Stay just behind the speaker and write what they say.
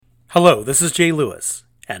Hello, this is Jay Lewis,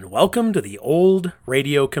 and welcome to the Old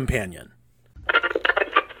Radio Companion.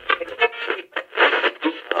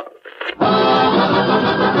 The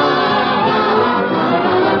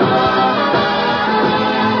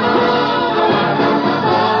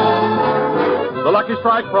Lucky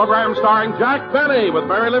Strike program starring Jack Benny with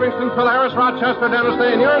Mary Livingston, Phil Harris, Rochester, Dennis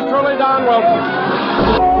Day, and yours truly, Don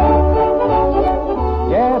Wilson.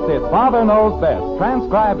 Yes, it's Father Knows Best,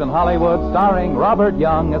 transcribed in Hollywood, starring Robert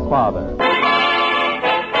Young as Father.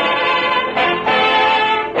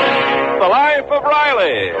 The Life of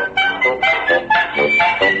Riley.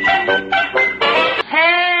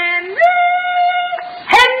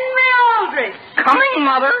 Henry Aldrich. Coming,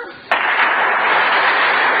 Mother.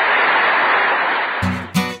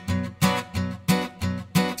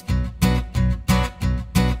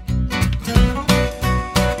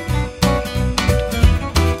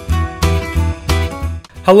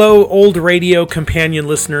 Hello, Old Radio Companion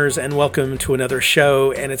listeners, and welcome to another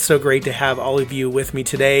show, and it's so great to have all of you with me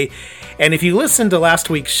today. And if you listened to last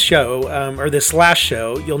week's show, or this last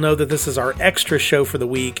show, you'll know that this is our extra show for the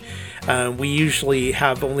week. We usually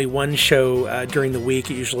have only one show during the week.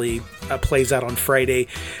 It usually plays out on Friday,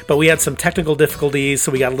 but we had some technical difficulties,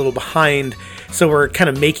 so we got a little behind. So we're kind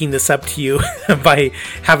of making this up to you by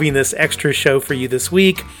having this extra show for you this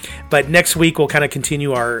week. But next week, we'll kind of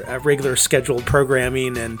continue our regular scheduled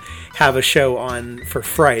programming and have a show on for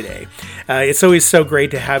Friday. It's always so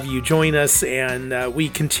great to have you join us, and we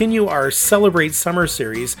continue our Celebrate Summer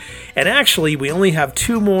series. And actually, we only have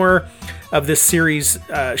two more of this series,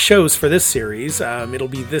 shows for this series. It'll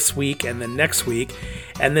be this week and then next week,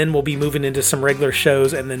 and then we'll be moving into some regular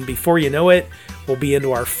shows, and then before you know it, we'll be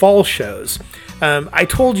into our fall shows. I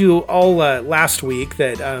told you all last week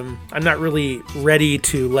that I'm not really ready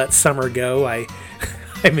to let summer go.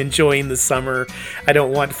 I'm enjoying the summer. I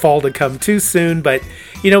don't want fall to come too soon, but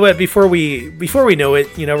you know what? Before we know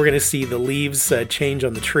it, we're going to see the leaves change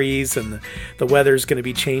on the trees, and the weather's going to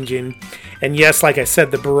be changing. And yes, like I said,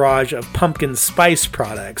 the barrage of pumpkin spice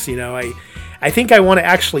products. I think I want to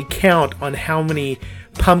actually count on how many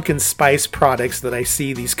pumpkin spice products that I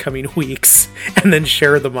see these coming weeks, and then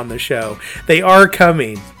share them on the show. They are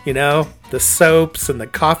coming. The soaps and the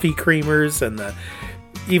coffee creamers and the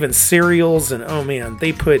even cereals, and oh man,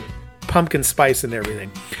 they put pumpkin spice in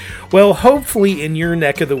everything. Well, hopefully in your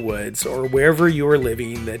neck of the woods or wherever you are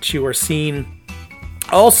living, that you are seeing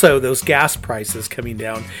also those gas prices coming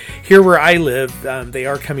down. Here where I live, they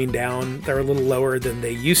are coming down. They're a little lower than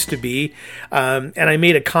they used to be. And I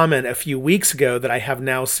made a comment a few weeks ago that I have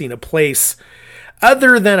now seen a place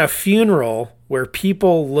other than a funeral where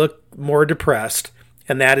people look more depressed,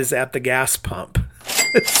 and that is at the gas pump.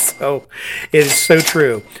 So it is so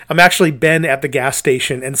true. I'm actually been at the gas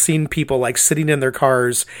station and seen people like sitting in their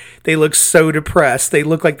cars. They look so depressed. They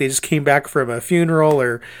look like they just came back from a funeral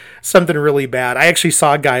or something really bad. I actually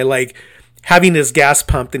saw a guy like having his gas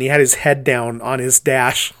pumped, and he had his head down on his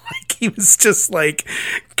dash. Like he was just like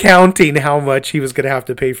counting how much he was going to have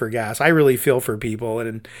to pay for gas. I really feel for people,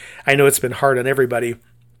 and I know it's been hard on everybody.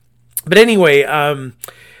 But anyway,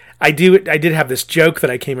 I did have this joke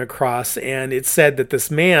that I came across, and it said that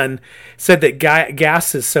this man said that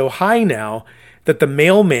gas is so high now that the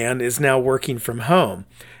mailman is now working from home.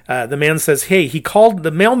 The man says, "Hey,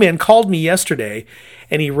 the mailman called me yesterday,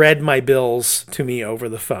 and he read my bills to me over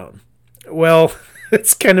the phone." Well,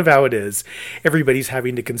 that's kind of how it is. Everybody's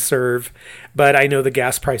having to conserve, but I know the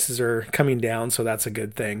gas prices are coming down, so that's a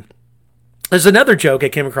good thing. There's another joke I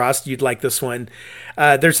came across. You'd like this one.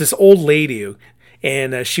 There's this old lady,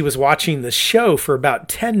 and she was watching the show for about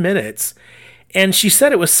 10 minutes, and she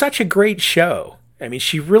said it was such a great show. I mean,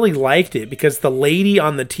 she really liked it because the lady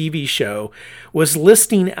on the TV show was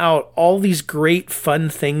listing out all these great fun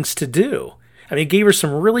things to do. I mean, it gave her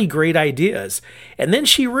some really great ideas. And then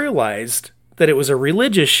she realized that it was a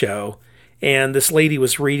religious show, and this lady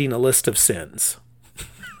was reading a list of sins.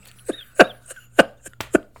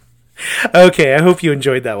 Okay, I hope you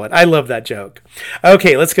enjoyed that one. I love that joke.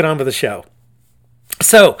 Okay, let's get on with the show.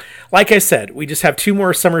 So, like I said, we just have two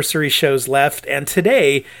more summer series shows left, and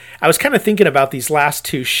today I was kind of thinking about these last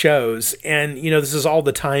two shows, and this is all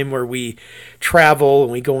the time where we travel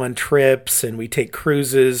and we go on trips and we take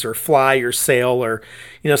cruises or fly or sail, or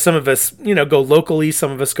some of us go locally, some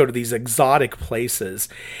of us go to these exotic places.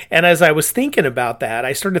 And as I was thinking about that,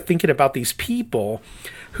 I started thinking about these people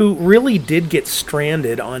who really did get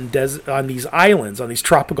stranded on these islands, on these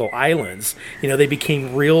tropical islands. They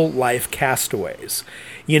became real life castaways.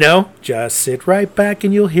 Just sit right back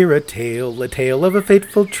and you'll hear a tale of a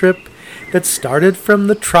fateful trip that started from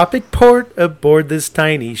the tropic port aboard this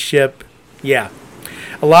tiny ship. Yeah.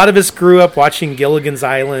 a lot of us grew up watching Gilligan's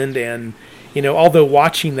Island, and, although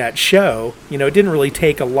watching that show, it didn't really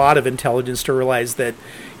take a lot of intelligence to realize that,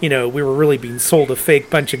 we were really being sold a fake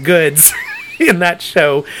bunch of goods in that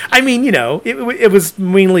show. I mean, it was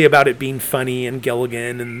mainly about it being funny and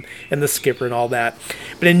Gilligan and the skipper and all that.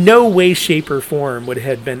 But in no way, shape, or form would it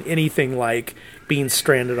have been anything like being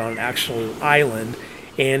stranded on an actual island.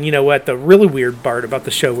 And you know what? The really weird part about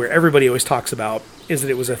the show, where everybody always talks about, is that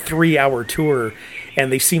it was a 3-hour tour,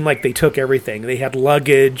 and they seemed like they took everything. They had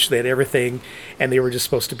luggage, they had everything, and they were just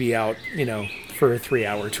supposed to be out, for a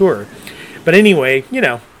 3-hour tour. But anyway, you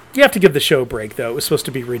have to give the show a break, though. It was supposed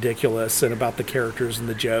to be ridiculous and about the characters and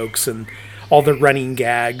the jokes and all the running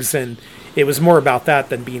gags, and it was more about that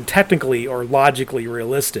than being technically or logically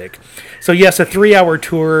realistic. So yes, a 3-hour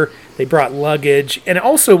tour, they brought luggage, and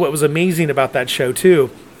also what was amazing about that show, too,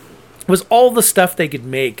 was all the stuff they could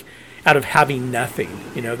make out of having nothing.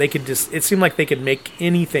 They could it seemed like they could make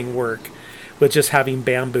anything work with just having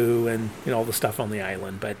bamboo and all the stuff on the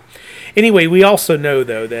island. But anyway, we also know,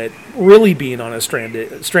 though, that really being on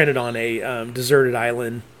stranded on a deserted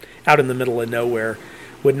island out in the middle of nowhere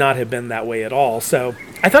would not have been that way at all. So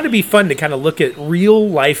I thought it'd be fun to kind of look at real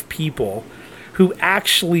life people who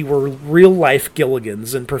actually were real life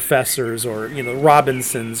Gilligans and professors, or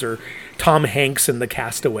Robinsons, or Tom Hanks in the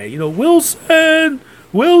Castaway. Wilson.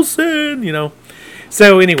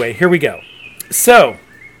 So anyway, here we go. So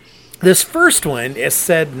this first one is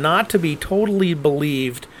said not to be totally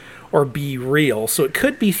believed or be real, so it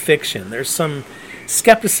could be fiction. There's some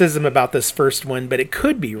skepticism about this first one, but it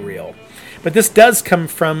could be real. But this does come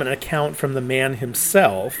from an account from the man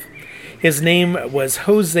himself. His name was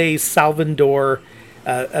Jose Salvador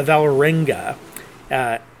Alvarenga.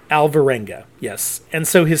 Alvarenga, yes. And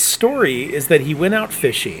so his story is that he went out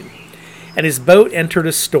fishing, and his boat entered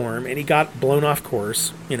a storm, and he got blown off course,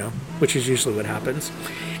 which is usually what happens.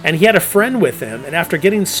 And he had a friend with him, and after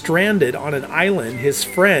getting stranded on an island, his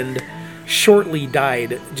friend shortly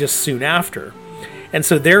died just soon after. And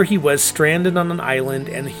so there he was, stranded on an island,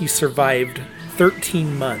 and he survived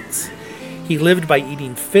 13 months. He lived by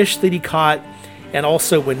eating fish that he caught, and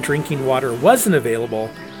also when drinking water wasn't available,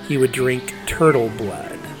 he would drink turtle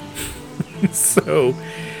blood. So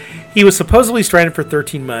he was supposedly stranded for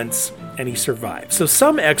 13 months, and he survived. So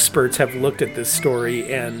some experts have looked at this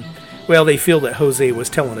story, and, well, they feel that Jose was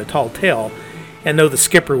telling a tall tale, and no, the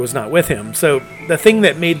skipper was not with him. So the thing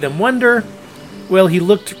that made them wonder, well, he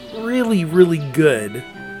looked really, really good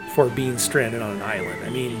for being stranded on an island. I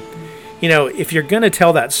mean, if you're going to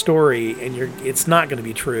tell that story and it's not going to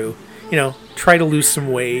be true, try to lose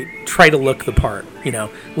some weight, try to look the part,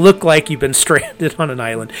 look like you've been stranded on an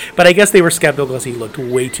island. But I guess they were skeptical because he looked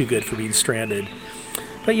way too good for being stranded.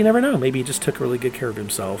 But you never know. Maybe he just took really good care of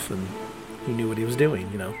himself and he knew what he was doing,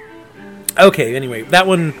 Okay, anyway, that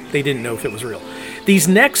one, they didn't know if it was real. These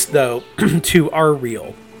next, though, two are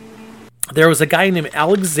real. There was a guy named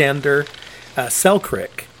Alexander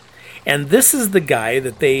Selkirk, and this is the guy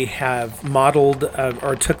that they have modeled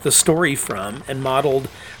or took the story from and modeled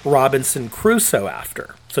Robinson Crusoe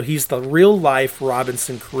after. So he's the real-life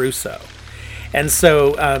Robinson Crusoe. And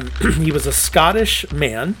so he was a Scottish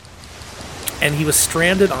man, and he was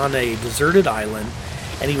stranded on a deserted island,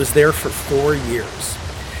 and he was there for 4 years.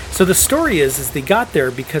 So the story is they got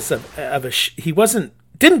there because of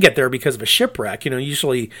didn't get there because of a shipwreck.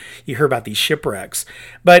 Usually you hear about these shipwrecks,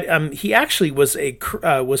 but he actually was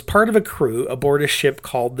was part of a crew aboard a ship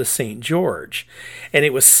called the St. George, and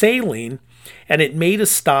it was sailing, and it made a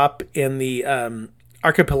stop in the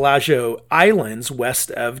Archipelago Islands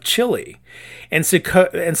west of Chile, and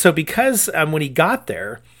so because when he got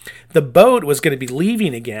there, the boat was going to be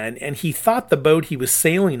leaving again, and he thought the boat he was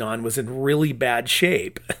sailing on was in really bad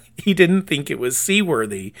shape. He didn't think it was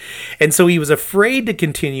seaworthy, and so he was afraid to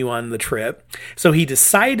continue on the trip, so he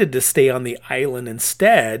decided to stay on the island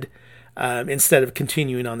instead of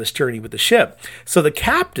continuing on this journey with the ship. So the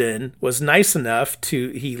captain was nice enough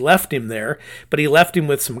he left him there, but he left him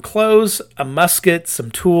with some clothes, a musket,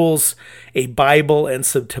 some tools, a Bible, and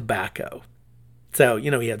some tobacco. So,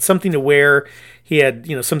 he had something to wear, he had,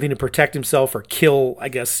 something to protect himself or kill, I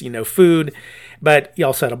guess, food, but he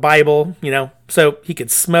also had a Bible, so he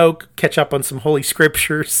could smoke, catch up on some holy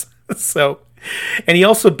scriptures. And he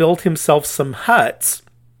also built himself some huts,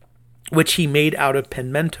 which he made out of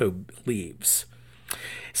pimento leaves.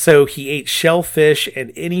 So he ate shellfish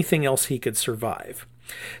and anything else he could survive.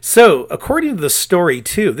 So, according to the story,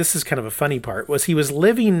 too, this is kind of a funny part, was he was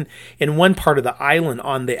living in one part of the island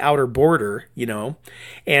on the outer border,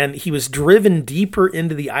 and he was driven deeper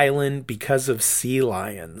into the island because of sea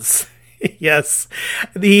lions. Yes,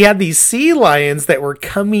 he had these sea lions that were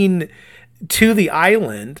coming to the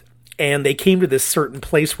island, and they came to this certain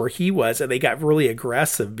place where he was, and they got really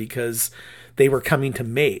aggressive because they were coming to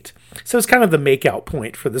mate. So it's kind of the make-out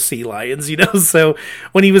point for the sea lions, So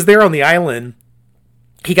when he was there on the island,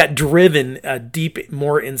 he got driven deep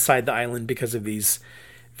more inside the island because of these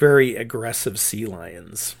very aggressive sea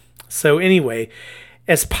lions. So anyway,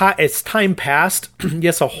 as time passed,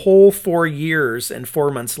 yes, a whole 4 years and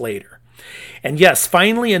 4 months later. And yes,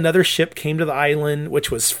 finally another ship came to the island,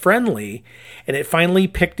 which was friendly, and it finally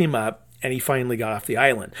picked him up, and he finally got off the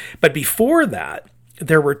island. But before that,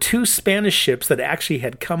 there were 2 Spanish ships that actually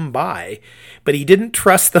had come by, but he didn't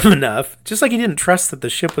trust them enough, just like he didn't trust that the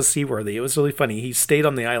ship was seaworthy. It was really funny. He stayed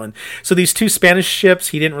on the island. So these 2 Spanish ships,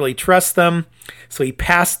 he didn't really trust them, so he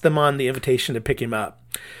passed them on the invitation to pick him up.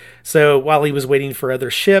 So while he was waiting for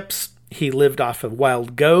other ships, he lived off a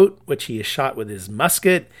wild goat, which he shot with his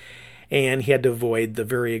musket, and he had to avoid the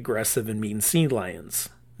very aggressive and mean sea lions.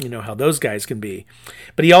 You know how those guys can be.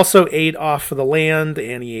 But he also ate off of the land,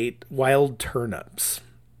 and he ate wild turnips.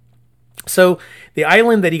 So the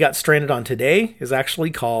island that he got stranded on today is actually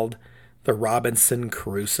called the Robinson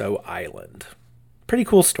Crusoe Island. Pretty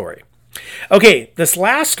cool story. Okay, this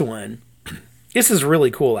last one, this is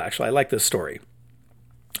really cool, actually. I like this story.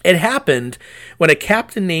 It happened when a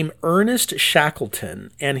captain named Ernest Shackleton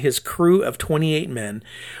and his crew of 28 men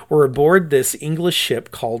were aboard this English ship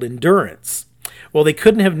called Endurance. Well, they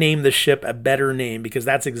couldn't have named the ship a better name because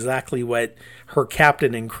that's exactly what her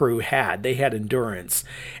captain and crew had. They had Endurance.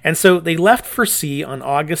 And so they left for sea on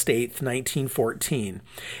August 8th, 1914.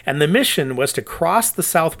 And the mission was to cross the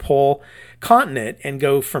South Pole continent and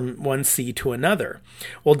go from one sea to another.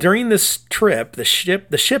 Well, during this trip, the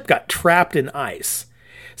ship got trapped in ice.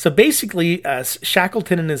 So basically,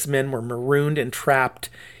 Shackleton and his men were marooned and trapped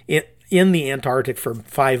in the Antarctic for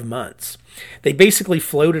 5 months. They basically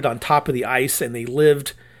floated on top of the ice, and they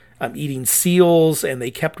lived eating seals, and they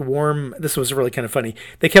kept warm. This was really kind of funny.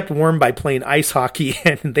 They kept warm by playing ice hockey,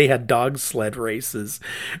 and they had dog sled races.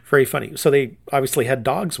 Very funny. So they obviously had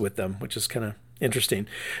dogs with them, which is kind of interesting.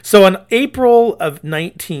 So in April of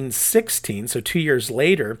 1916, so 2 years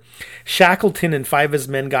later, Shackleton and 5 of his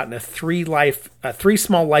men got in three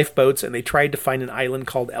small lifeboats, and they tried to find an island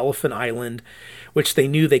called Elephant Island, which they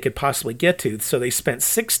knew they could possibly get to. So they spent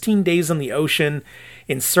 16 days on the ocean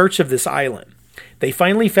in search of this island. They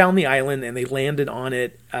finally found the island, and they landed on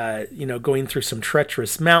it, going through some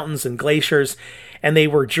treacherous mountains and glaciers, and they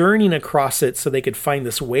were journeying across it so they could find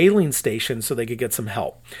this whaling station so they could get some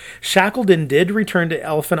help. Shackleton did return to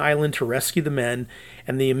Elephant Island to rescue the men,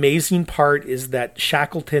 and the amazing part is that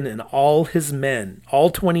Shackleton and all his men, all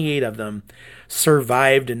 28 of them,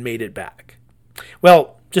 survived and made it back.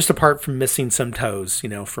 Well, just apart from missing some toes,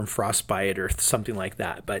 from frostbite or something like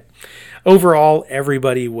that. But overall,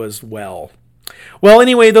 everybody was well. Well,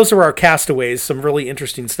 anyway, those are our castaways, some really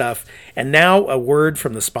interesting stuff. And now a word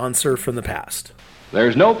from the sponsor from the past.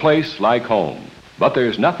 There's no place like home, but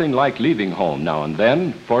there's nothing like leaving home now and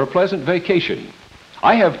then for a pleasant vacation.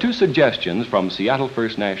 I have 2 suggestions from Seattle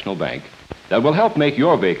First National Bank that will help make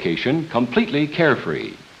your vacation completely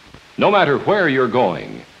carefree. No matter where you're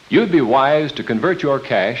going, you'd be wise to convert your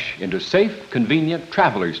cash into safe, convenient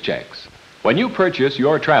traveler's checks. When you purchase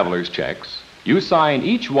your traveler's checks, you sign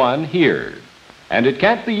each one here, and it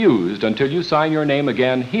can't be used until you sign your name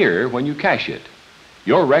again here when you cash it.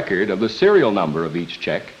 Your record of the serial number of each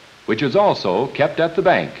check, which is also kept at the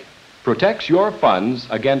bank, protects your funds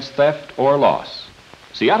against theft or loss.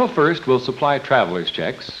 Seattle First will supply traveler's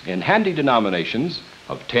checks in handy denominations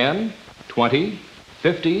of $10, $20,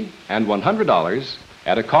 $50, and $100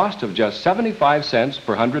 at a cost of just 75 cents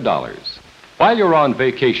per $100. While you're on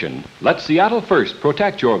vacation, let Seattle First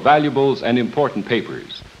protect your valuables and important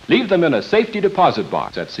papers. Leave them in a safety deposit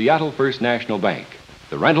box at Seattle First National Bank.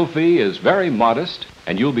 The rental fee is very modest,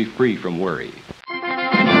 and you'll be free from worry.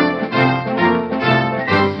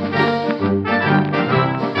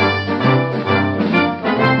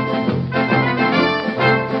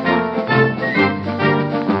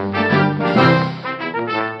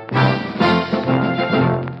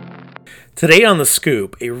 Today on The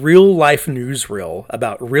Scoop, a real-life newsreel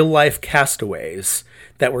about real-life castaways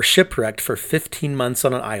that were shipwrecked for 15 months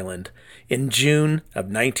on an island in June of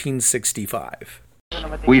 1965.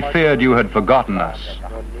 We feared you had forgotten us.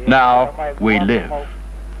 Now we live.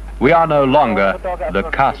 We are no longer the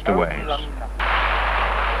castaways.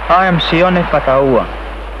 I am Sione Whakaua.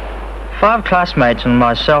 5 classmates and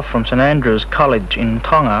myself from St Andrews College in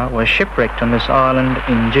Tonga were shipwrecked on this island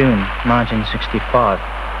in June 1965.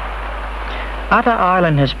 Ata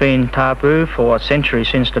Island has been taboo for a century,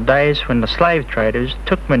 since the days when the slave traders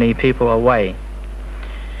took many people away.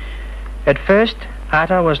 At first,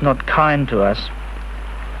 Atta was not kind to us.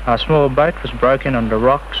 Our small boat was broken on the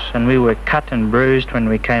rocks, and we were cut and bruised when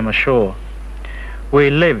we came ashore. We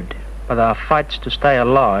lived, but our fights to stay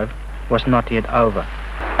alive was not yet over.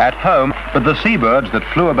 At home, but the seabirds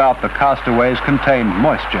that flew about the Castaways contained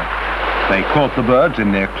moisture. They caught the birds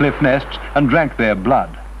in their cliff nests and drank their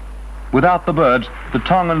blood. Without the birds, the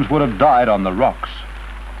Tongans would have died on the rocks.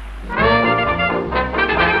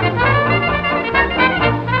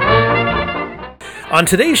 On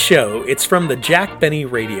today's show, it's from the Jack Benny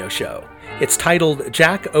radio show. It's titled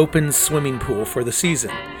Jack Opens Swimming Pool for the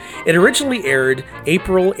Season. It originally aired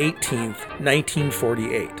April 18th,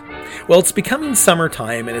 1948. Well, it's becoming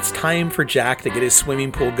summertime, and it's time for Jack to get his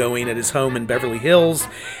swimming pool going at his home in Beverly Hills.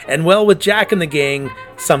 And well, with Jack and the gang,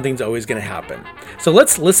 something's always going to happen. So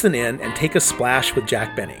let's listen in and take a splash with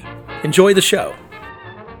Jack Benny. Enjoy the show.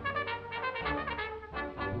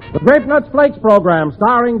 The Grape Nuts Flakes program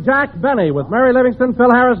starring Jack Benny with Mary Livingston,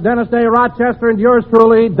 Phil Harris, Dennis Day, Rochester, and yours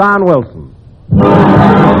truly, Don Wilson.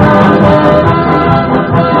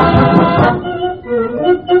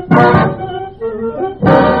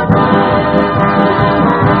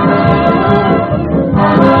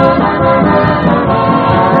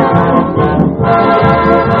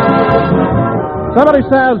 Somebody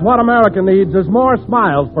says what America needs is more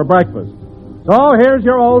smiles for breakfast. So here's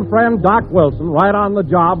your old friend Doc Wilson right on the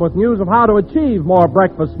job with news of how to achieve more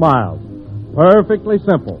breakfast smiles. Perfectly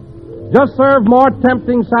simple. Just serve more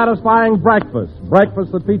tempting, satisfying breakfasts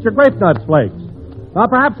that feature Grape Nuts Flakes. Now,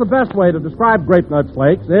 perhaps the best way to describe Grape Nuts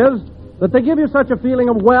Flakes is that they give you such a feeling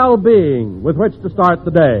of well-being with which to start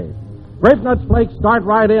the day. Grape Nuts Flakes start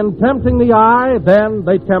right in, tempting the eye, then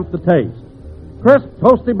they tempt the taste. Crisp,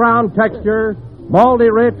 toasty brown texture,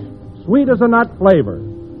 malty rich, sweet as a nut flavor.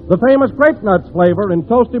 The famous Grape Nuts flavor in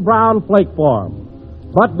toasty brown flake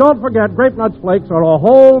form. But don't forget, Grape Nuts Flakes are a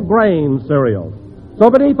whole grain cereal. So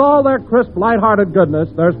beneath all their crisp, light-hearted goodness,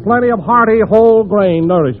 there's plenty of hearty, whole grain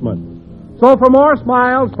nourishment. So for more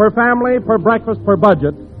smiles, per family, per breakfast, per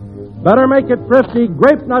budget, better make it thrifty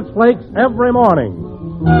Grape Nuts Flakes every morning.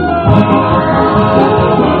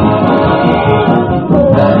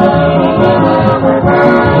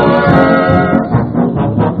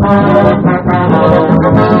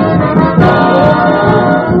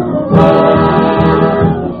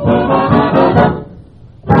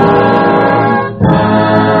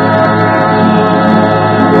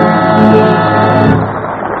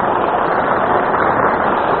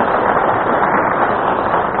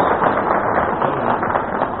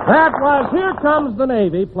 That was Here Comes the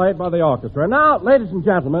Navy, played by the orchestra. Now, ladies and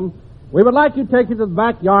gentlemen, we would like you to take you to the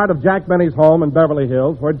backyard of Jack Benny's home in Beverly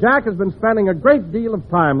Hills, where Jack has been spending a great deal of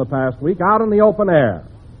time the past week out in the open air.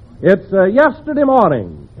 It's yesterday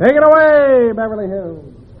morning. Take it away, Beverly Hills.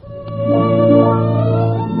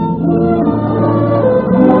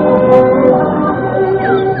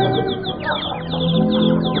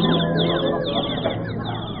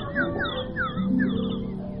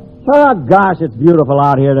 Oh, gosh, it's beautiful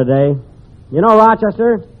out here today. You know,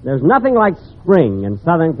 Rochester, there's nothing like spring in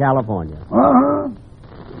Southern California. Uh-huh.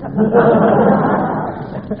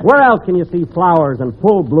 Where else can you see flowers in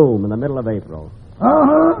full bloom in the middle of April?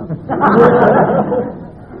 Uh-huh.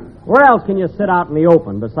 Where else can you sit out in the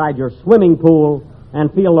open beside your swimming pool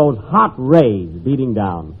and feel those hot rays beating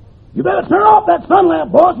down? You better turn off that sun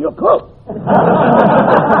lamp, boss. You'll cook.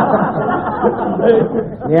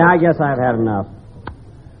 Yeah, I guess I've had enough.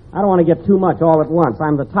 I don't want to get too much all at once.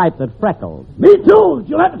 I'm the type that freckles. Me too.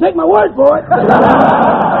 You'll have to take my word for it.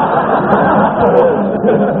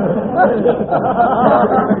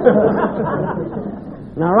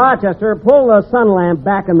 Now, Rochester, pull the sun lamp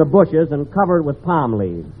back in the bushes and cover it with palm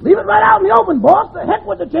leaves. Leave it right out in the open, boss. The heck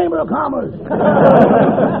with the Chamber of Commerce.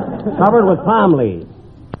 Covered with palm leaves.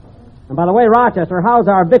 And by the way, Rochester, how's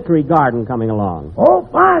our victory garden coming along? Oh,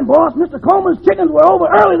 fine, boss. Mr. Coleman's chickens were over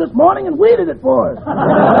early this morning and weeded it for us.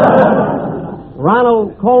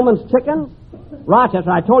 Ronald Coleman's chickens?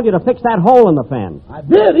 Rochester, I told you to fix that hole in the fence. I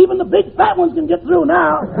did. Even the big fat ones can get through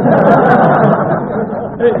now.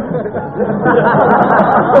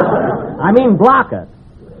 I mean, block it.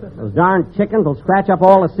 Those darn chickens will scratch up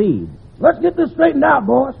all the seeds. Let's get this straightened out,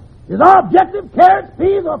 boss. Is our objective carrots,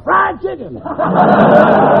 peas, or fried chicken?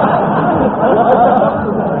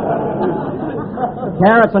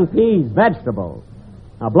 Carrots and peas, vegetables.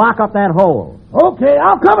 Now block up that hole. Okay,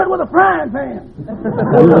 I'll cover it with a frying pan.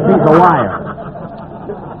 Use a piece of wire.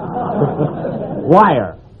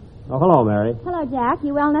 Wire. Oh, hello, Mary. Hello, Jack.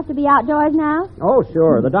 You well enough to be outdoors now? Oh,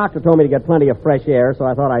 sure. The doctor told me to get plenty of fresh air, so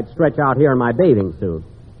I thought I'd stretch out here in my bathing suit.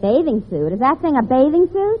 Bathing suit? Is that thing a bathing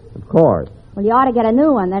suit? Of course. Well, you ought to get a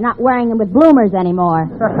new one. They're not wearing them with bloomers anymore.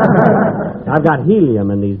 I've got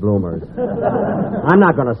helium in these bloomers. I'm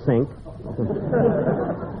not going to sink.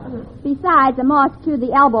 Besides, the moth chewed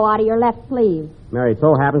the elbow out of your left sleeve. Mary, it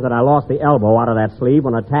so happens that I lost the elbow out of that sleeve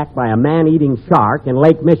when attacked by a man-eating shark in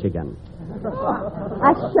Lake Michigan.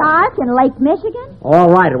 A shark in Lake Michigan?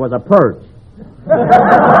 All right, it was a perch.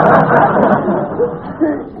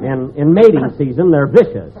 In mating season, they're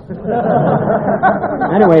vicious.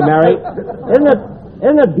 Anyway, Mary,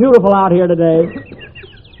 isn't it beautiful out here today?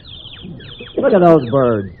 Look at those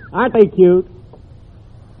birds. Aren't they cute?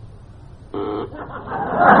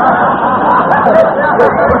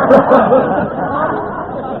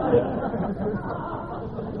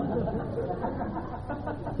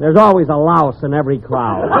 There's always a louse in every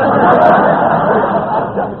crowd.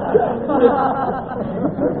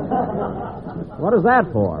 What is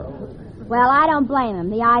that for? Well, I don't blame him.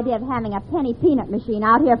 The idea of having a penny peanut machine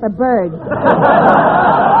out here for birds.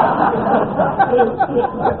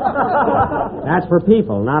 That's for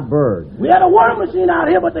people, not birds. We had a worm machine out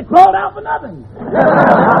here, but they crawled out for nothing.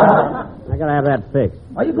 I gotta have that fixed.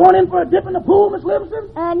 Are you going in for a dip in the pool, Miss Livingston?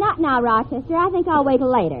 Not now, Rochester. I think I'll wait till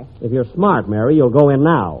later. If you're smart, Mary, you'll go in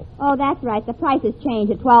now. Oh, that's right. The prices change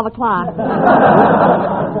at 12 o'clock.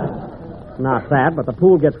 Not that, but the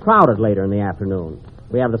pool gets crowded later in the afternoon.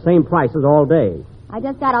 We have the same prices all day. I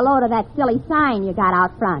just got a load of that silly sign you got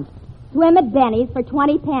out front. Swim at Benny's for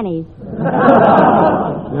 20 pennies.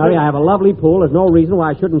 Mary, I have a lovely pool. There's no reason why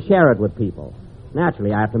I shouldn't share it with people.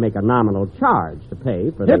 Naturally, I have to make a nominal charge to pay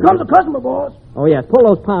for Here comes a customer, boss. Oh, yes. Pull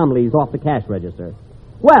those palm leaves off the cash register.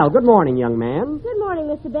 Well, good morning, young man. Good morning,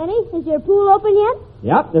 Mr. Benny. Is your pool open yet?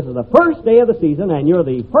 Yep, this is the first day of the season, and you're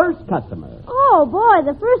the first customer. Oh, boy,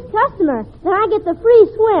 the first customer. Then I get the free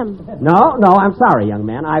swim. No, I'm sorry, young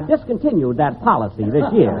man. I've discontinued that policy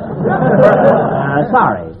this year.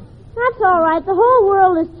 Sorry. That's all right. The whole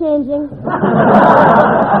world is changing.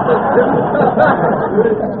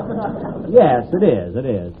 Yes, it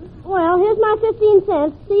is. Well, here's my 15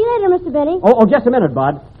 cents. See you later, Mr. Benny. Oh, just a minute,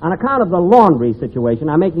 Bud. On account of the laundry situation,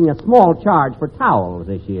 I'm making a small charge for towels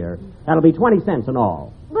this year. That'll be 20 cents in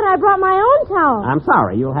all. But I brought my own towel. I'm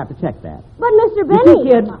sorry. You'll have to check that. But, Mr.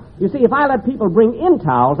 Benny... You see, if I let people bring in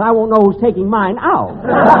towels, I won't know who's taking mine out.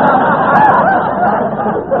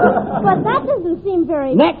 But that doesn't seem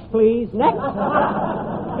very... Next, please. Next.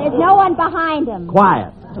 There's no one behind him.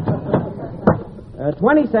 Quiet.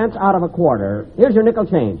 20 cents out of a quarter. Here's your nickel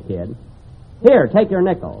change, kid. Here, take your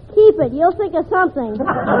nickel. Keep it. You'll think of something.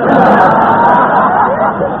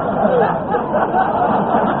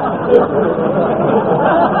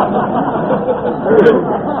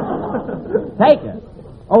 Take it.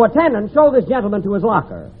 Oh, attendant, show this gentleman to his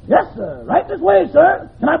locker. Yes, sir. Right this way, sir.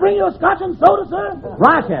 Can I bring you a scotch and soda, sir?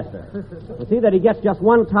 Rochester. We'll see that he gets just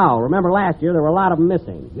one towel. Remember last year there were a lot of them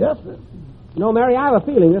missing. Yes, sir. No, Mary, I have a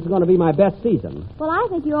feeling this is going to be my best season. Well, I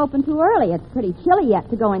think you opened too early. It's pretty chilly yet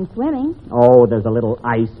to go in swimming. Oh, there's a little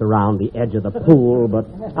ice around the edge of the pool, but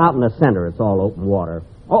out in the center it's all open water.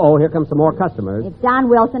 Uh-oh, here come some more customers. It's Don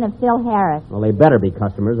Wilson and Phil Harris. Well, they better be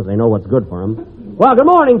customers if they know what's good for them. Well, good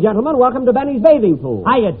morning, gentlemen. Welcome to Benny's bathing pool.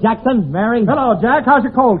 Hiya, Jackson. Mary. Hello, Jack. How's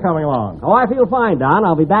your cold coming along? Oh, I feel fine, Don.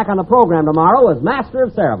 I'll be back on the program tomorrow as Master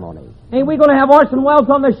of Ceremonies. Ain't we going to have Orson Welles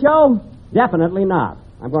on the show? Definitely not.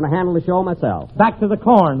 I'm going to handle the show myself. Back to the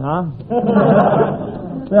corn, huh?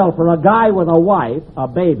 Phil, for a guy with a wife, a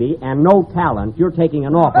baby, and no talent, you're taking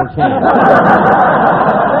an awful chance.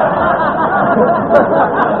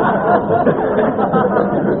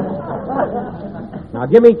 Now,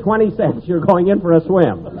 give me 20 cents. You're going in for a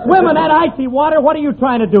swim. Swim in that icy water? What are you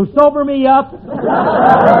trying to do, sober me up? It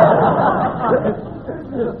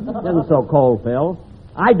isn't so cold, Phil.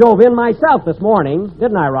 I dove in myself this morning,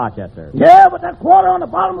 didn't I, Rochester? Yeah, but that quarter on the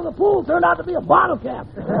bottom of the pool turned out to be a bottle cap.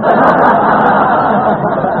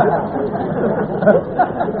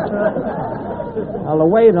 Well, the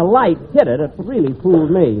way the light hit it really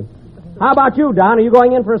fooled me. How about you, Don? Are you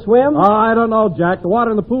going in for a swim? I don't know, Jack. The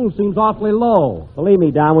water in the pool seems awfully low. Believe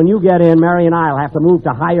me, Don, when you get in, Mary and I'll have to move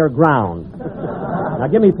to higher ground. Now,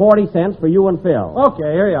 give me 40 cents for you and Phil.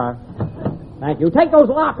 Okay, here you are. Thank you. Take those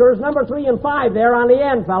lockers, number 3 and 5 there on the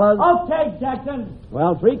end, fellas. Okay, Jackson.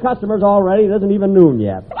 Well, 3 customers already. It isn't even noon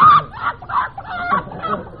yet.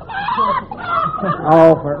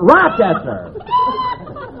 For Rochester.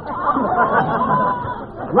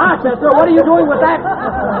 Rochester, what are you doing with that?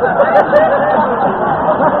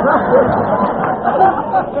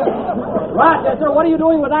 Rochester, what are you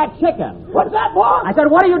doing with that chicken? What's that, boss? I said,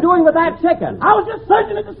 what are you doing with that chicken? I was just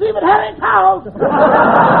searching it to see if it had any towels.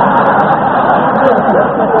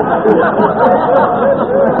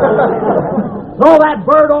 Throw that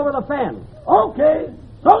bird over the fence.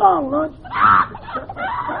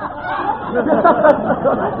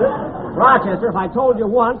 Rochester, if I told you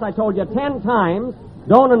once, I told you 10 times,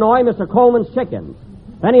 don't annoy Mr. Coleman's chickens.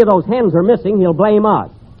 If any of those hens are missing, he'll blame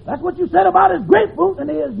us. That's what you said about his grapefruit, and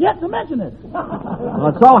he has yet to mention it. Well,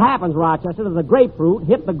 it so happens, Rochester, that the grapefruit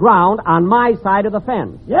hit the ground on my side of the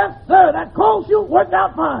fence. Yes, sir. That cold shoot worked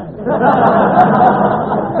out fine.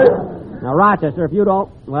 Now, Rochester, if you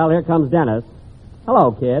don't... Well, here comes Dennis.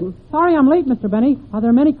 Hello, kid. Sorry I'm late, Mr. Benny. Are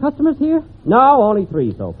there many customers here? No, only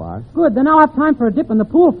 3 so far. Good, then I'll have time for a dip in the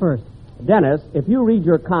pool first. Dennis, if you read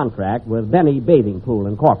your contract with Benny Bathing Pool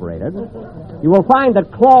Incorporated, you will find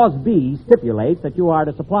that Clause B stipulates that you are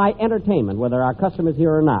to supply entertainment, whether there are customers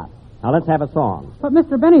here or not. Now, let's have a song. But,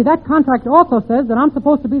 Mr. Benny, that contract also says that I'm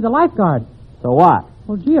supposed to be the lifeguard. So what?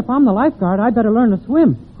 Well, gee, if I'm the lifeguard, I'd better learn to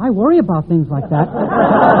swim. I worry about things like that.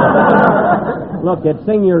 Look, kid,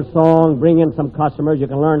 sing your song, bring in some customers. You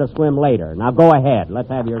can learn to swim later. Now, go ahead. Let's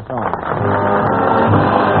have your song.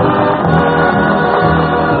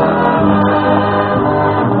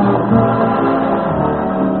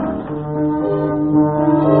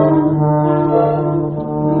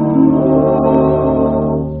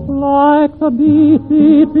 Like the beat,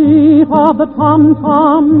 beat, beat of the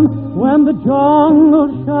tom-tom when the jungle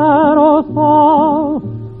shadows fall,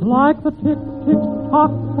 like the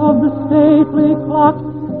tick-tick-tock of the stately clock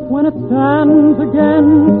when it stands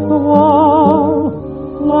against the wall,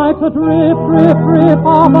 like the drip, drip, drip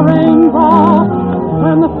of the raindrop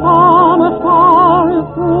when the summer shower is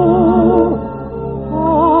through.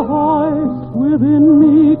 A voice within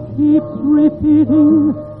me keeps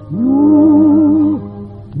repeating, you,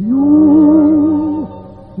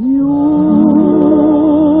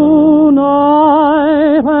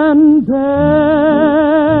 night and day,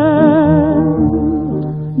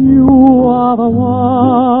 you are the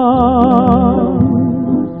one,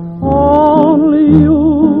 only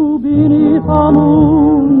you beneath the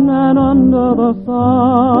moon and under the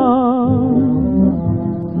sun,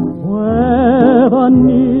 whether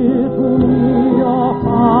near to me or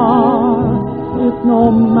far, it's no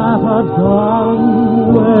matter,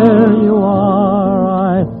 darling, where you are,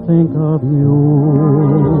 I think of you.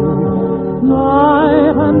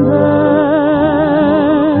 Night and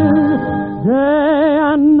day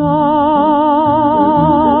and night,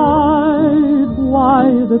 why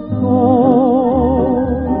is it so?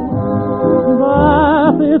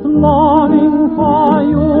 That this longing for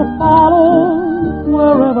you follows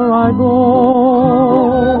wherever I go.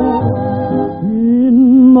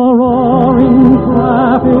 In the roaring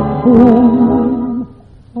traffic boom,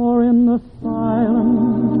 or in the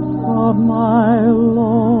silence of my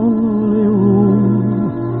lonely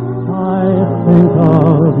room, I think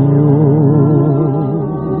of you.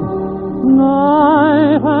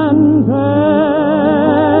 Night and day,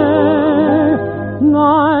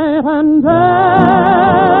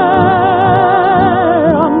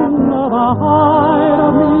 under the hide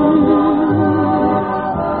of me,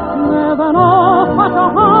 there's an such a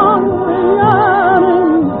hungry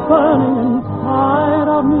yearning burning inside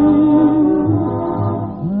of me,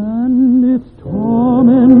 and its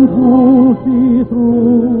torment won't be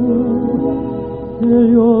through till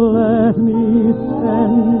you let me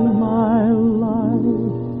spend my life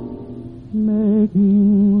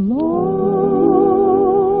making love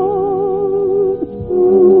to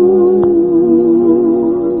you.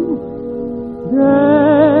 Day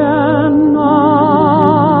and night,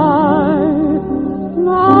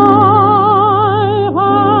 night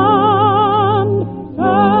and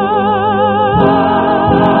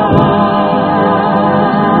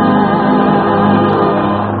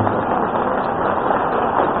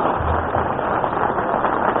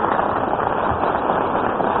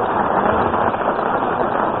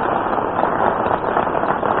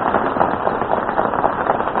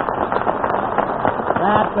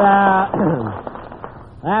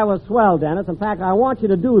That was swell, Dennis. In fact, I want you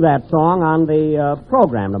to do that song on the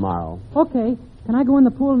program tomorrow. Okay. Can I go in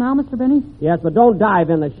the pool now, Mr. Benny? Yes, but don't dive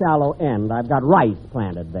in the shallow end. I've got rice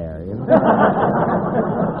planted there. You know?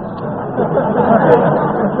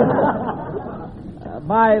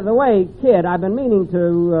 By the way, kid, I've been meaning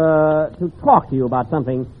to talk to you about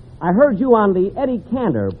something. I heard you on the Eddie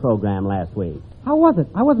Cantor program last week. How was it?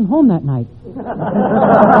 I wasn't home that night.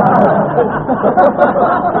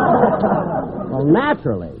 Well,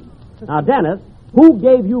 naturally. Now, Dennis, who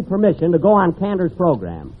gave you permission to go on Cantor's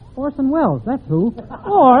program? Orson Welles, that's who.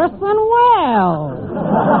 Orson Welles!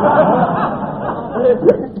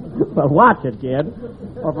 Well, watch it, kid.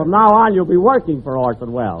 Or from now on, you'll be working for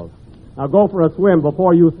Orson Welles. Now, go for a swim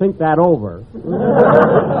before you think that over.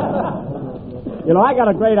 You know, I got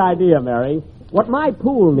a great idea, Mary. What my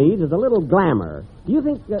pool needs is a little glamour. Do you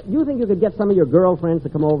think you could get some of your girlfriends to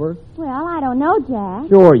come over? Well, I don't know, Jack.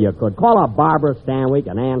 Sure you could. Call up Barbara Stanwyck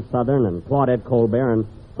and Ann Southern and Claudette Colbert and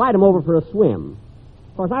invite them over for a swim.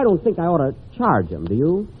 Of course, I don't think I ought to charge them, do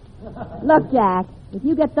you? Look, Jack, if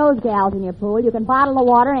you get those gals in your pool, you can bottle the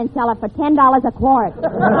water and sell it for $10 a quart.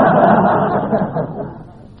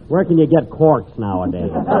 Where can you get corks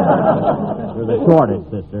nowadays? There's a shortage,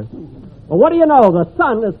 sister. Well, what do you know? The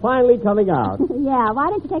sun is finally coming out. Yeah, why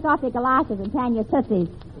don't you take off your galoshes and tan your tootsies?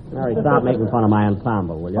 Mary, stop making fun of my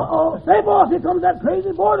ensemble, will you? Uh-oh. Say, boss, here comes that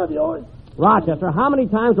crazy board of yours. Rochester, how many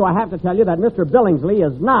times do I have to tell you that Mr. Billingsley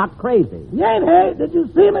is not crazy? He ain't, hey? Did you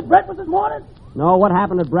see him at breakfast this morning? No, what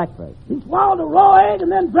happened at breakfast? He swallowed a raw egg and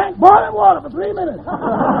then drank boiling water for 3 minutes.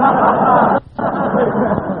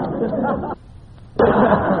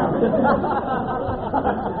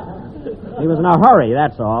 He was in a hurry,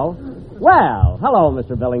 that's all. Well, hello,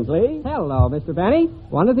 Mr. Billingsley. Hello, Mr. Benny.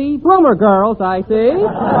 One of the bloomer girls, I see.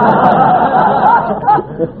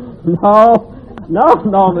 No,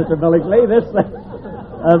 Mr. Billingsley. This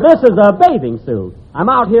is a bathing suit. I'm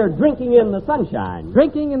out here drinking in the sunshine.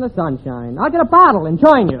 Drinking in the sunshine. I'll get a bottle and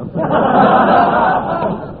join you.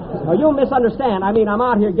 No, you misunderstand. I mean, I'm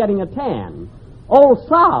out here getting a tan. Old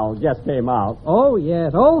Sal just came out. Oh,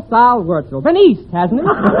 yes, old Sal Wurzel. Been east, hasn't he?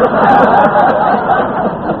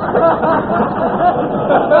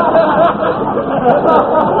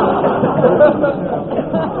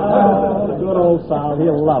 Good old Sal.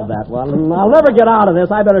 He'll love that one. I'll never get out of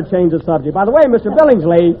this. I better change the subject. By the way, Mr.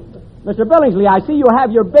 Billingsley, I see you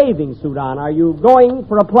have your bathing suit on. Are you going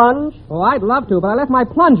for a plunge? Oh, I'd love to, but I left my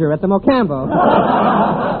plunger at the Mocambo.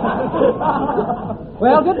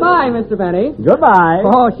 Well, goodbye, Mr. Benny. Goodbye.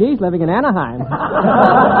 Oh, she's living in Anaheim.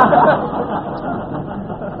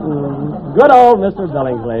 Good old Mr.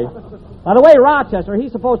 Billingsley. By the way, Rochester,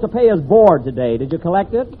 he's supposed to pay his board today. Did you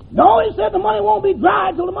collect it? No, he said the money won't be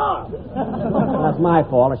dry till tomorrow. That's my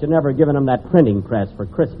fault. I should never have given him that printing press for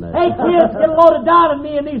Christmas. Hey, kids, get loaded down on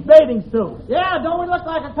me in these bathing suits. Yeah, don't we look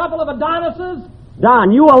like a couple of Adonises? Don,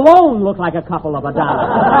 you alone look like a couple of Adonises.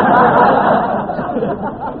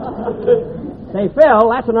 Say, Phil,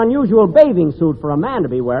 that's an unusual bathing suit for a man to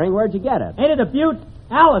be wearing. Where'd you get it? Ain't it a beaut?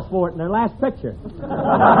 Alice wore it in their last picture.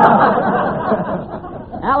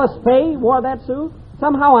 Alice Faye wore that suit?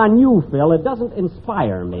 Somehow on you, Phil, it doesn't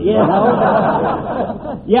inspire me. Yeah. You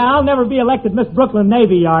know? Yeah, I'll never be elected Miss Brooklyn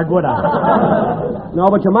Navy Yard, would I? No,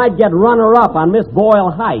 but you might get runner-up on Miss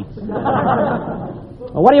Boyle Heights.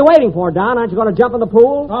 Well, what are you waiting for, Don? Aren't you going to jump in the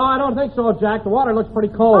pool? Oh, I don't think so, Jack. The water looks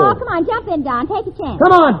pretty cold. Oh, come on, jump in, Don. Take a chance.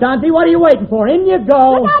 Come on, Dante. What are you waiting for? In you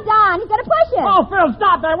go. Look out, Don. He's going to push you. Oh, Phil,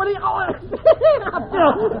 stop that. What are you... Oh,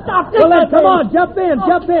 Phil, stop this. Well, then, come on. Jump in.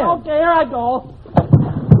 Jump in. Okay, here I go.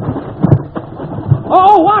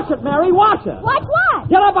 Oh, watch it, Mary. Watch it. Watch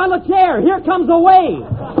what? Get up on the chair. Here comes a wave.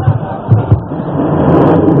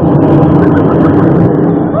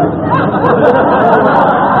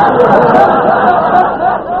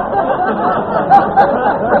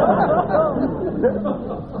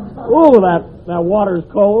 Ooh, that water's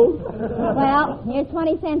cold. Well, here's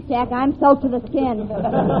 20 cents, Jack. I'm soaked to the skin.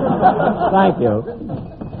 Thank you.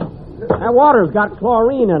 That water's got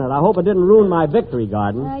chlorine in it. I hope it didn't ruin my victory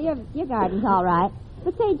garden. Your garden's all right.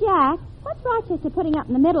 But say, Jack, what's Rochester putting up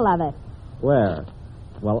in the middle of it? Where?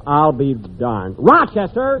 Well, I'll be darned.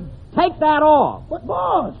 Rochester, take that off. But,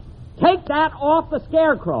 boss. Take that off the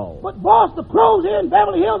scarecrow. But, boss, the crows here in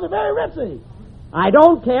Beverly Hills are very ritzy. I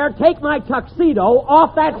don't care. Take my tuxedo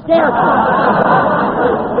off that scarecrow.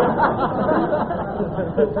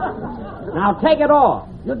 Now take it off.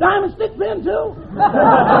 Your diamond stick pin, too?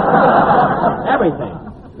 Everything.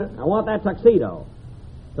 I want that tuxedo.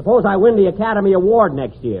 Suppose I win the Academy Award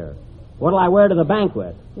next year. What'll I wear to the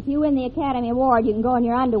banquet? If you win the Academy Award, you can go in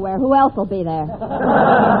your underwear. Who else will be there?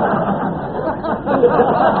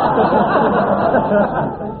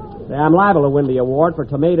 Say, I'm liable to win the award for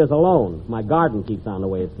tomatoes alone. My garden keeps on the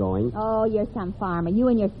way it's going. Oh, you're some farmer. You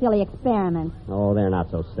and your silly experiments. Oh, they're not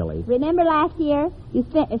so silly. Remember last year? You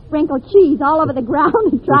sprinkled cheese all over the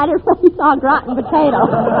ground and tried to face all rotten potatoes.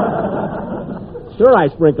 Sure, I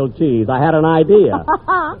sprinkled cheese. I had an idea.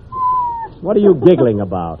 What are you giggling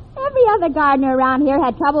about? Every other gardener around here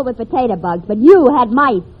had trouble with potato bugs, but you had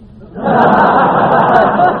mice.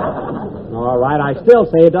 All right, I still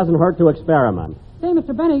say it doesn't hurt to experiment. Say,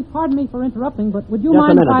 Mr. Benny, pardon me for interrupting, but would you Just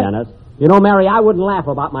mind... a minute, Dennis. You know, Mary, I wouldn't laugh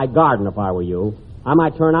about my garden if I were you. I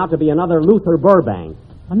might turn out to be another Luther Burbank.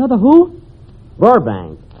 Another who?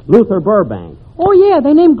 Burbank. Luther Burbank. Oh, yeah,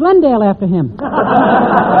 they named Glendale after him.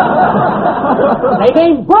 They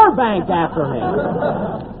named Burbank after him.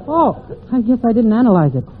 Oh, I guess I didn't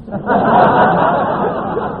analyze it.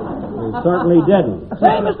 You certainly didn't.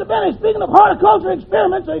 Say, Mr. Benny, speaking of horticulture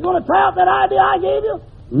experiments, are you going to try out that idea I gave you?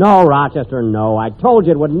 No, Rochester, no. I told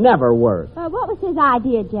you it would never work. What was his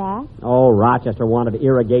idea, Jack? Oh, Rochester wanted to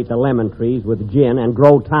irrigate the lemon trees with gin and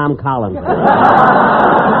grow Tom Collins.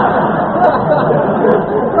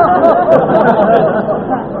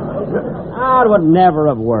 It would never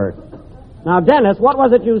have worked. Now, Dennis, what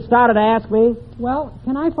was it you started to ask me? Well,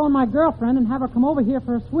 can I phone my girlfriend and have her come over here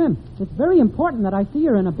for a swim? It's very important that I see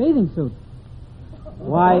her in a bathing suit.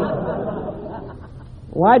 Why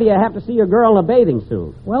do you have to see your girl in a bathing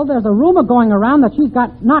suit? Well, there's a rumor going around that she's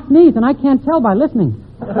got knock knees, and I can't tell by listening.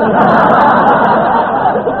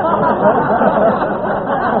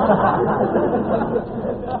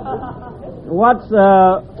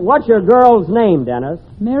 What's your girl's name, Dennis?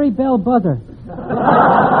 Mary Bell Buzzer.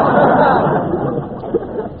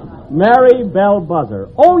 Mary Bell Buzzer.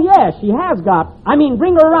 Oh, yes, she has got...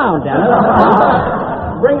 bring her around, Dennis.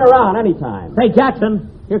 Bring her around anytime. Say, Jackson,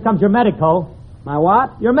 here comes your medico. My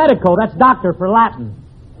what? Your medico, that's doctor for Latin.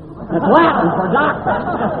 That's Latin for doctor.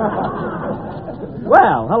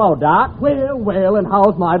 Well, hello, Doc. Well, and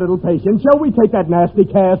how's my little patient? Shall we take that nasty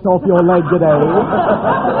cast off your leg today?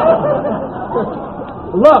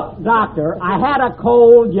 Look, Doctor, I had a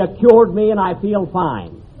cold, you cured me, and I feel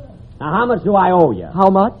fine. Now, how much do I owe you? How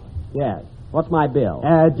much? Yes. What's my bill?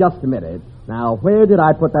 Just a minute. Now, where did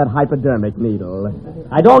I put that hypodermic needle?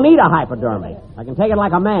 I don't need a hypodermic. I can take it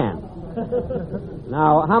like a man.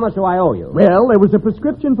 Now, how much do I owe you? Well, there was a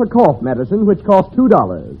prescription for cough medicine, which cost $2.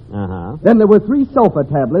 Uh-huh. Then there were 3 sulfa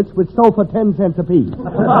tablets, which sulfa 10 cents apiece.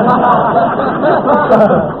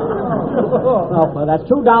 Sulfa, that's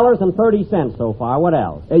 $2.30 so far. What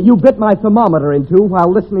else? You bit my thermometer in two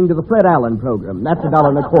while listening to the Fred Allen program. That's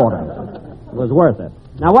 $1.25. It was worth it.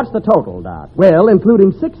 Now, what's the total, Doc? Well,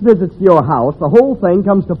 including 6 visits to your house, the whole thing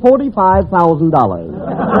comes to $45,000.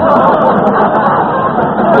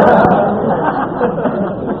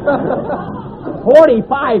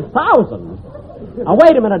 $45,000? Now,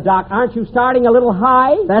 wait a minute, Doc. Aren't you starting a little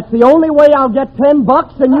high? That's the only way I'll get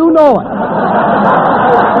 $10, and you know it.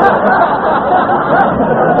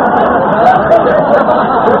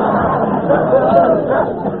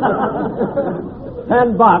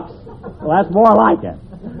 $10? Well, that's more like it.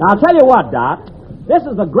 Now, I'll tell you what, Doc. This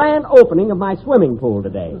is the grand opening of my swimming pool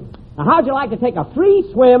today. Now, how'd you like to take a free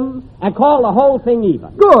swim and call the whole thing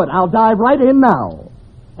even? Good. I'll dive right in now.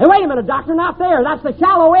 Hey, wait a minute, Doctor. Not there. That's the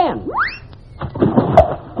shallow end.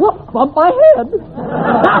 Whoop, bump my head.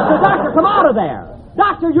 Doctor, come out of there.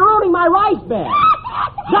 Doctor, you're ruining my rice bed.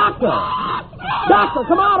 Doctor,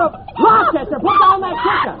 come out of... Rochester, put down that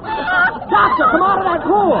chicken. Doctor, come out of that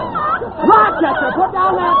pool. Rochester, put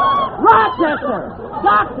down that... Rochester!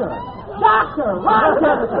 Doctor,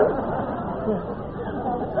 Rochester!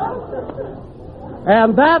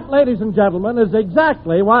 And that, ladies and gentlemen, is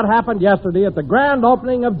exactly what happened yesterday at the grand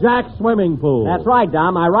opening of Jack's swimming pool. That's right,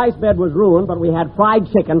 Dom. My rice bed was ruined, but we had fried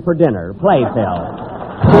chicken for dinner. Play, Phil.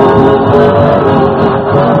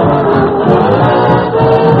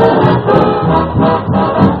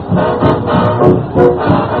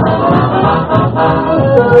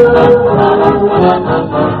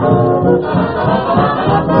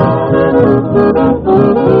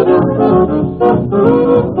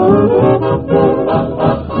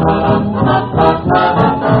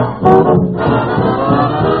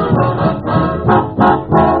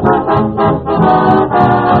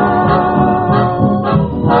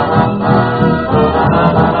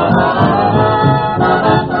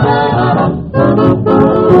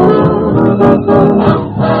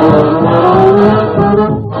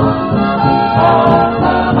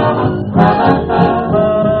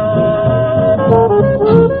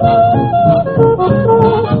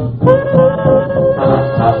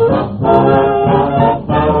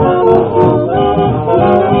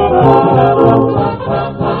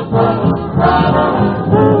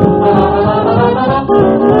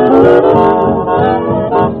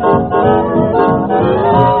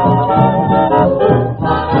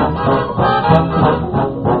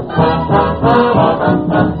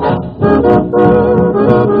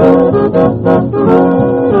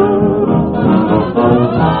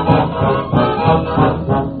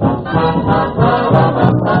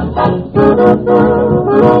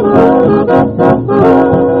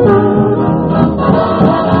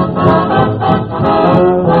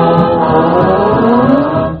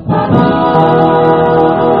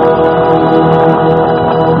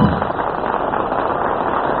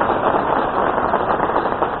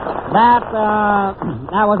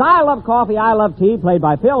 That was I Love Coffee, I Love Tea, played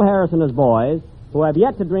by Phil Harris and his boys. who have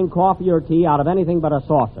yet to drink coffee or tea out of anything but a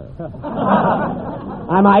saucer.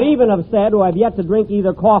 I might even have said who have yet to drink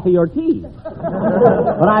either coffee or tea.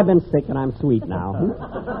 But I've been sick and I'm sweet now.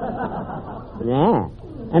 Yeah.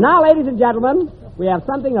 And now, ladies and gentlemen, we have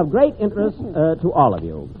something of great interest to all of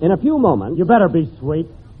you. In a few moments... You better be sweet.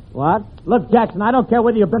 What? Look, Jackson, I don't care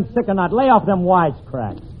whether you've been sick or not. Lay off them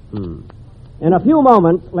wisecracks. In a few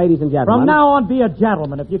moments, ladies and gentlemen... From now on, be a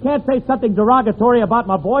gentleman. If you can't say something derogatory about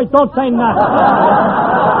my boys, don't say nothing.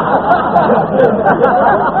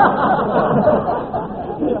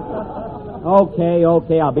 Okay,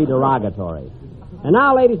 I'll be derogatory. And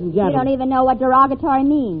now, ladies and gentlemen... You don't even know what derogatory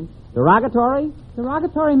means. Derogatory?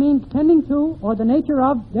 Derogatory means tending to or the nature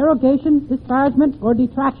of derogation, disparagement, or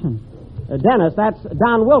detraction. Dennis, that's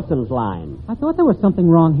Don Wilson's line. I thought there was something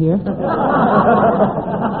wrong here.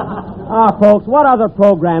 Folks, what other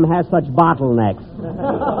program has such bottlenecks?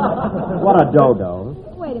 What a dodo.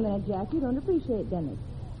 Wait a minute, Jack. You don't appreciate Dennis.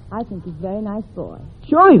 I think he's a very nice boy.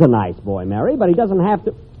 Sure, he's a nice boy, Mary, but he doesn't have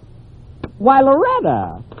to... Why,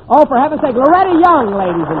 Loretta. Oh, for heaven's sake, Loretta Young,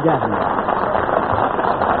 ladies and gentlemen.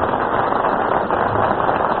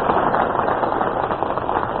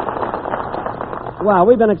 Well,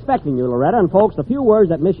 we've been expecting you, Loretta, and folks, the few words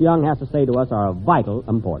that Miss Young has to say to us are of vital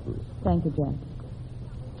importance. Thank you, Jack.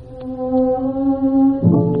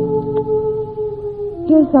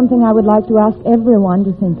 Here's something I would like to ask everyone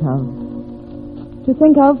to think of. To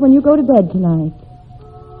think of when you go to bed tonight.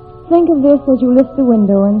 Think of this as you lift the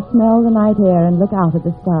window and smell the night air and look out at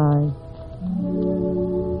the stars.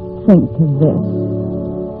 Think of this.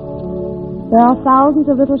 There are thousands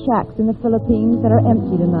of little shacks in the Philippines that are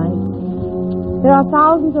empty tonight. There are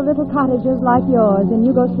thousands of little cottages like yours in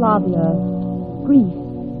Yugoslavia, Greece,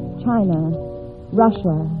 China,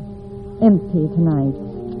 Russia, empty tonight.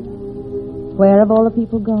 Where have all the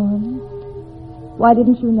people gone? Why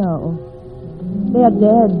didn't you know? They are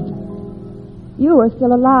dead. You are still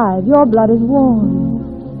alive. Your blood is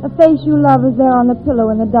warm. A face you love is there on the pillow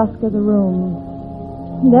in the dusk of the room.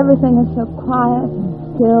 And everything is so quiet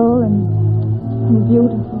and still and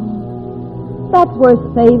beautiful. That's worth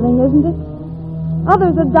saving, isn't it?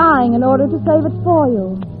 Others are dying in order to save it for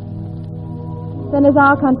you. Then is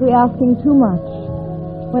our country asking too much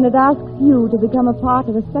when it asks you to become a part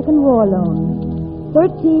of a second war loan?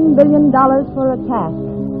 $13 billion for attack,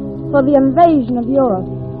 for the invasion of Europe.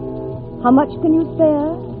 How much can you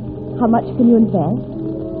spare? How much can you invest?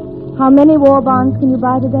 How many war bonds can you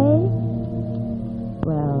buy today?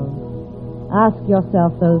 Well, ask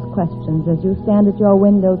yourself those questions as you stand at your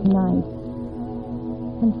window tonight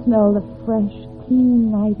and smell the fresh,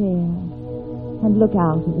 clean night air and look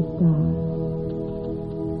out at the stars.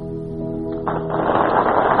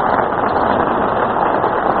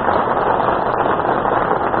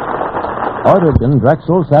 Ordered in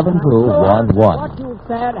Drexel 7211. What you've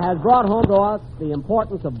said has brought home to us the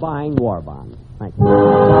importance of buying war bonds. Thank you.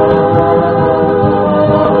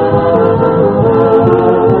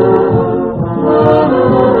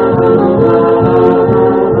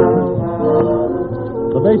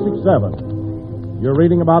 The Basic Seven. You're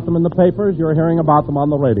reading about them in the papers. You're hearing about them on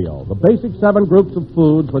the radio. The Basic Seven groups of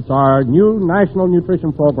foods which our new National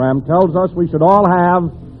Nutrition Program tells us we should all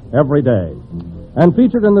have every day. And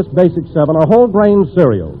featured in this Basic Seven are whole grain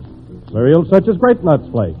cereals. Cereals such as Grape Nuts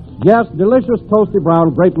Flakes. Yes, delicious toasty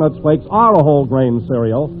brown Grape Nuts Flakes are a whole grain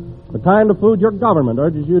cereal, the kind of food your government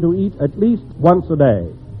urges you to eat at least once a day.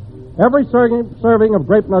 Every serving of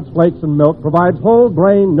Grape Nuts Flakes and milk provides whole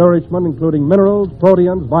grain nourishment, including minerals,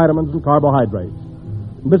 proteins, vitamins, and carbohydrates.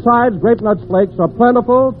 Besides, Grape Nuts Flakes are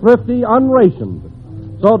plentiful, thrifty, unrationed.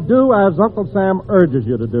 So do as Uncle Sam urges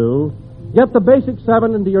you to do. Get the Basic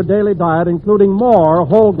Seven into your daily diet, including more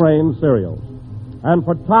whole grain cereals. And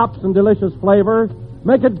for tops and delicious flavor,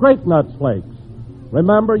 make it Grape Nuts Flakes.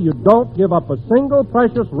 Remember, you don't give up a single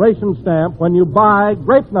precious ration stamp when you buy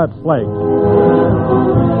Grape Nuts Flakes.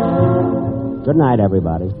 Good night,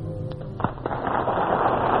 everybody.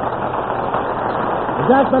 The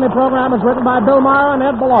Jack Benny program is written by Bill Maher and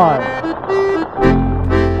Ed Ballard.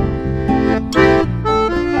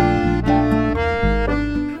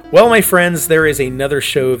 Well, my friends, there is another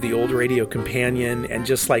show of the Old Radio Companion, and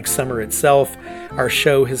just like summer itself, our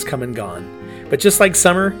show has come and gone. But just like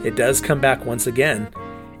summer, it does come back once again.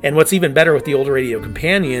 And what's even better with the Old Radio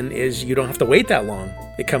Companion is you don't have to wait that long.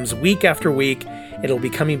 It comes week after week. It'll be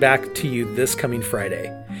coming back to you this coming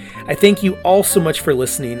Friday. I thank you all so much for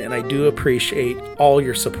listening, and I do appreciate all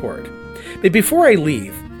your support. But before I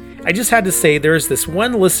leave, I just had to say there's this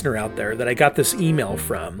one listener out there that I got this email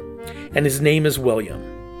from, and his name is William.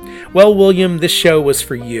 Well, William, this show was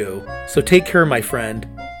for you, so take care, my friend,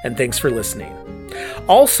 and thanks for listening.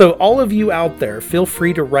 Also, all of you out there, feel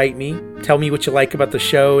free to write me. Tell me what you like about the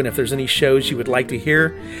show and if there's any shows you would like to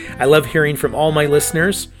hear. I love hearing from all my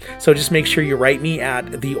listeners, so just make sure you write me at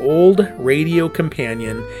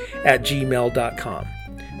theoldradiocompanion@gmail.com.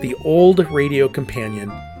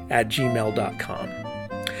 theoldradiocompanion@gmail.com.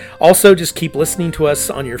 Also, just keep listening to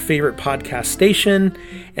us on your favorite podcast station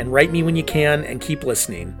and write me when you can and keep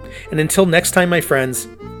listening. And until next time, my friends,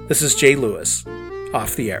 this is Jay Lewis,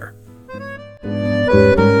 off the air.